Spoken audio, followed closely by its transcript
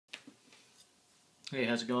Hey,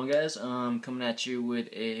 how's it going, guys? Coming at you with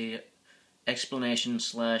a explanation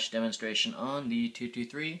slash demonstration on the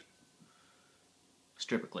 223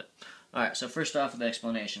 stripper clip. Alright, so first off with the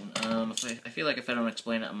explanation. I feel like if I don't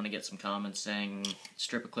explain it, I'm going to get some comments saying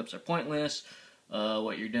stripper clips are pointless.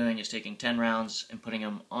 What you're doing is taking 10 rounds and putting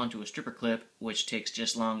them onto a stripper clip, which takes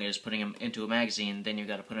just long as putting them into a magazine. Then you've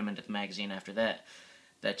got to put them into the magazine after that.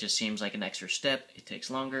 That just seems like an extra step. It takes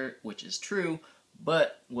longer, which is true.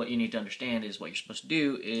 But what you need to understand is what you're supposed to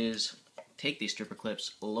do is take these stripper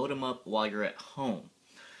clips, load them up while you're at home.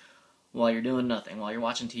 While you're doing nothing, while you're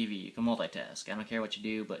watching TV, you can multitask. I don't care what you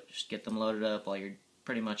do, but just get them loaded up while you're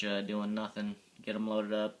pretty much doing nothing. Get them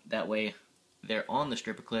loaded up. That way they're on the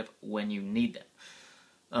stripper clip when you need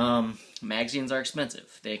them. Magazines are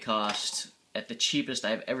expensive. They cost, at the cheapest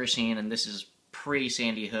I've ever seen, and this is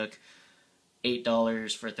pre-Sandy Hook,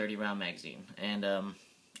 $8 for a 30-round magazine. And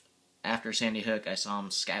after Sandy Hook, I saw them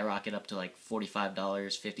skyrocket up to like $45,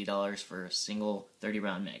 $50 for a single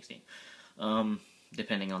 30-round magazine,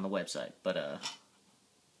 depending on the website. But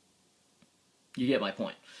you get my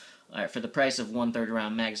point. All right, for the price of one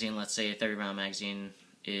 30-round magazine, let's say a 30-round magazine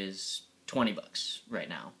is $20 right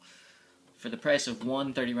now. For the price of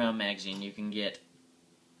one 30-round magazine, you can get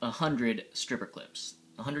 100 stripper clips.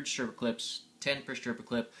 100 stripper clips, 10 per stripper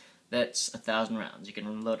clip. That's 1,000 rounds. You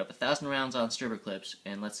can load up 1,000 rounds on stripper clips,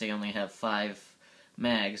 and let's say you only have 5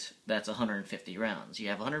 mags, that's 150 rounds. You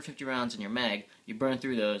have 150 rounds in your mag, you burn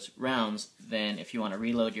through those rounds, then if you want to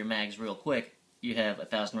reload your mags real quick, you have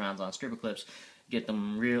 1,000 rounds on stripper clips, get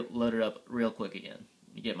them loaded up real quick again.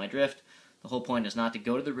 You get my drift? The whole point is not to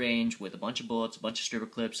go to the range with a bunch of bullets, a bunch of stripper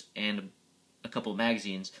clips, and a couple of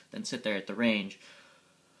magazines, then sit there at the range,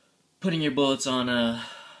 putting your bullets on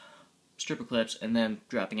stripper clips and then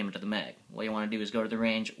dropping them into the mag. What you want to do is go to the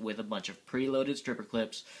range with a bunch of preloaded stripper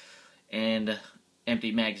clips and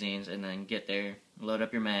empty magazines, and then get there, load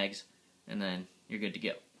up your mags, and then you're good to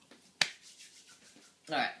go.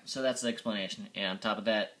 Alright, so that's the explanation. And on top of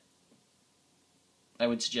that, I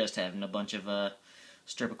would suggest having a bunch of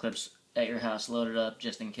stripper clips at your house loaded up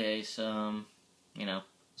just in case, you know,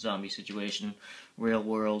 zombie situation, real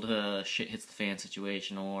world shit hits the fan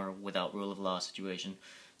situation, or without rule of law situation.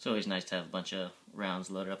 It's always nice to have a bunch of rounds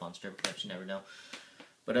loaded up on stripper clips, you never know.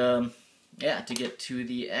 But, yeah, to get to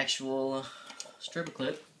the actual stripper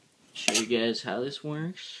clip, show you guys how this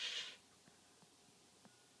works.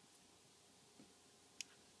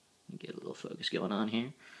 Get a little focus going on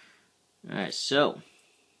here. Alright, so,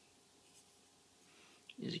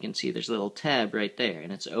 as you can see, there's a little tab right there,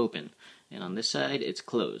 and it's open. And on this side, it's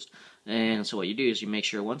closed. And so what you do is you make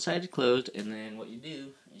sure one side is closed, and then what you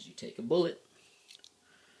do is you take a bullet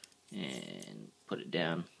and put it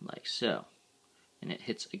down like so, and it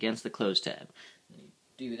hits against the close tab. And you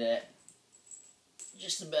do that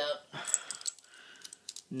just about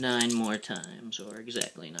 9 more times, or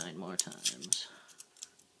exactly 9 more times.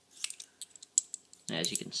 As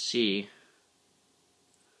you can see,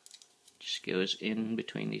 it just goes in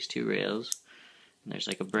between these two rails, and there's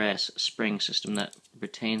like a brass spring system that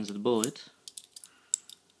retains the bullet.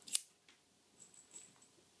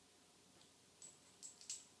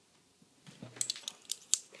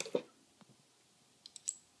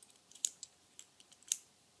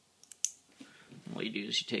 What you do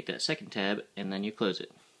is you take that second tab and then you close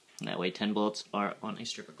it. And that way 10 bullets are on a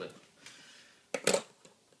stripper clip.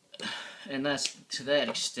 And that's to that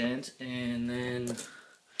extent. And then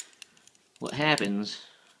what happens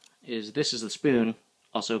is this is the spoon,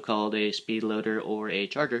 also called a speed loader or a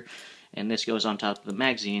charger, and this goes on top of the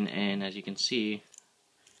magazine, and as you can see,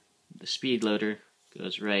 the speed loader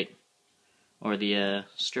goes right, or the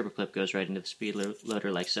stripper clip goes right into the speed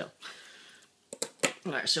loader like so.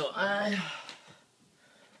 Alright, so I'm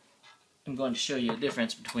going to show you the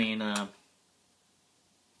difference between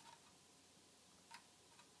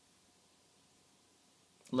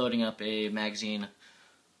loading up a magazine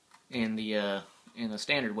in the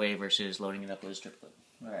standard way versus loading it up with a stripper clip.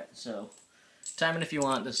 Alright, so time it if you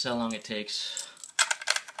want. This is how long it takes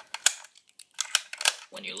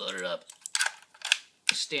when you load it up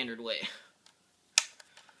the standard way.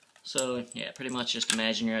 So yeah, pretty much just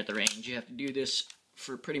imagine you're at the range. You have to do this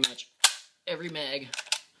for pretty much every mag,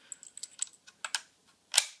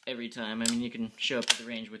 every time. I mean, you can show up at the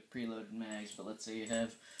range with preloaded mags, but let's say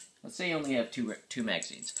you only have two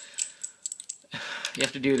magazines. You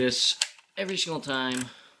have to do this every single time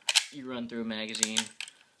you run through a magazine.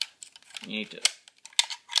 You need to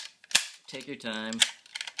take your time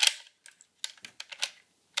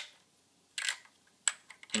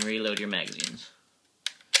and reload your magazines.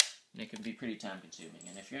 And it can be pretty time consuming.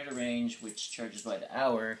 And if you're at a range which charges by the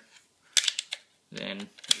hour, then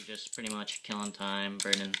you're just pretty much killing time,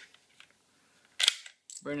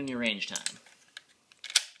 burning your range time.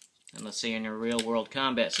 And let's say in a real world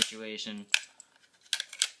combat situation,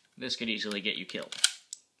 this could easily get you killed.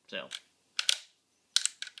 So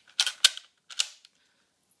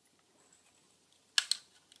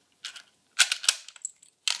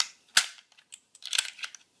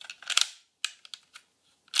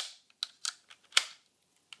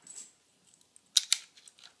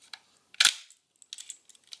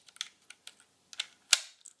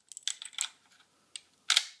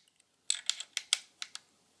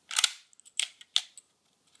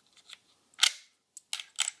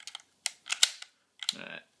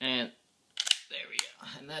alright, and there we go.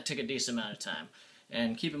 And that took a decent amount of time.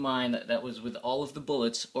 And keep in mind that that was with all of the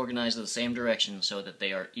bullets organized in the same direction so that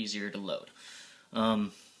they are easier to load.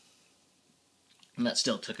 And that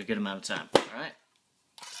still took a good amount of time. Alright,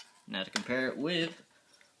 now to compare it with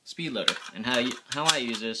Speed Loader. And how I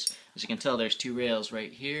use this, as you can tell, there's two rails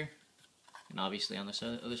right here, and obviously on this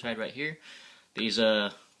other side right here. These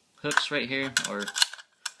hooks right here, or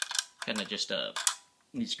kind of just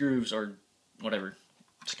these grooves or whatever,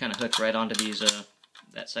 just kind of hook right onto these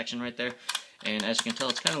that section right there. And as you can tell,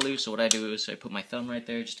 it's kind of loose, so what I do is I put my thumb right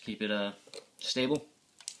there just to keep it stable.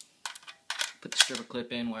 Put the stripper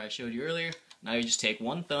clip in where I showed you earlier. Now you just take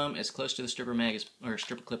one thumb as close to the stripper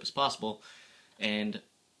clip as possible, and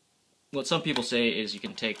what some people say is you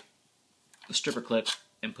can take the stripper clip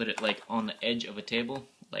and put it like on the edge of a table,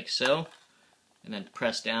 like so, and then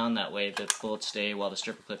press down. That way the bullets stay while the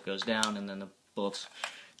stripper clip goes down, and then the bullets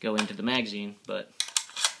go into the magazine. But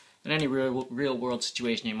in any real world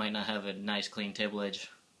situation, you might not have a nice clean table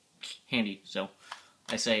edge handy, so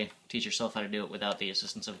I say teach yourself how to do it without the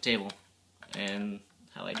assistance of a table. And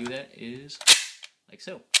how I do that is like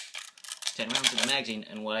so. 10 rounds in the magazine,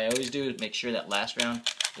 and what I always do is make sure that last round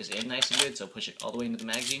is in nice and good, so push it all the way into the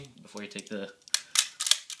magazine before you take the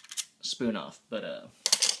spoon off. But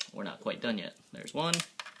we're not quite done yet. There's one,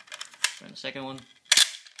 and the second one.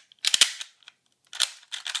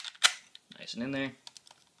 Nice and in there.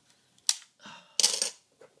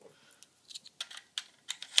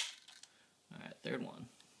 Alright, third one.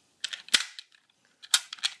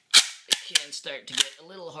 It can start to get a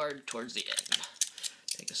little hard towards the end.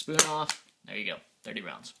 Take the spoon off. There you go. 30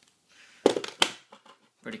 rounds.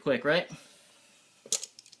 Pretty quick, right?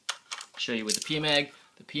 Show you with the PMag.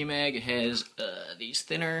 The PMag has these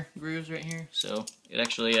thinner grooves right here, so it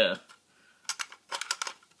actually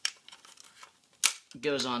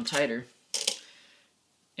goes on tighter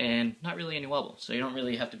and not really any wobble. So you don't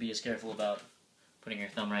really have to be as careful about putting your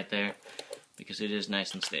thumb right there because it is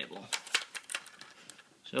nice and stable.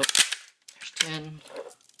 So there's 10.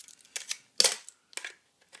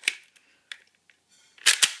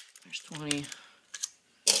 There's 20.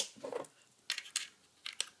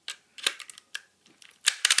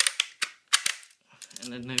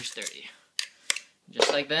 And then there's 30.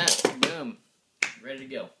 Just like that, boom, ready to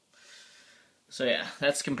go. So yeah,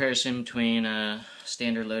 that's comparison between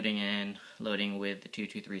standard loading and loading with the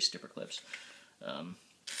 223 stripper clips.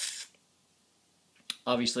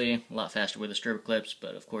 Obviously, a lot faster with the stripper clips,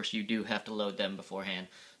 but of course you do have to load them beforehand.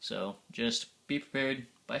 So just be prepared,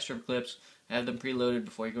 buy stripper clips, have them preloaded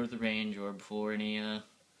before you go to the range or before anything.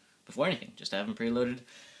 Just have them preloaded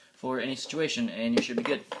for any situation, and you should be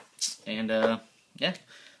good. And yeah,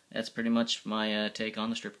 that's pretty much my take on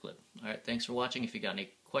the stripper clip. Alright, thanks for watching. If you got any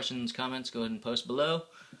questions, comments, go ahead and post below.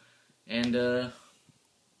 And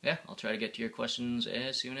yeah, I'll try to get to your questions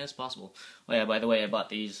as soon as possible. Oh yeah, by the way, I bought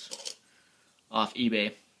these off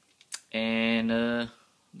eBay, and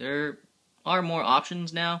there are more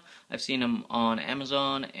options now. I've seen them on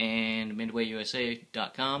Amazon and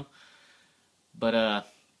MidwayUSA.com, but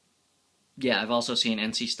yeah, I've also seen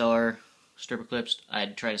NC Star stripper clips.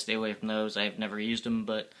 I'd try to stay away from those. I've never used them,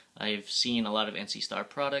 but I've seen a lot of NC Star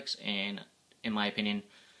products, and in my opinion,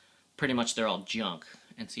 pretty much they're all junk.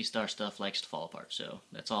 NC Star stuff likes to fall apart, so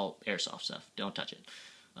that's all airsoft stuff. Don't touch it.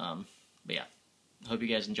 But yeah, hope you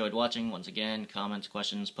guys enjoyed watching. Once again, comments,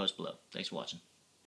 questions, post below. Thanks for watching.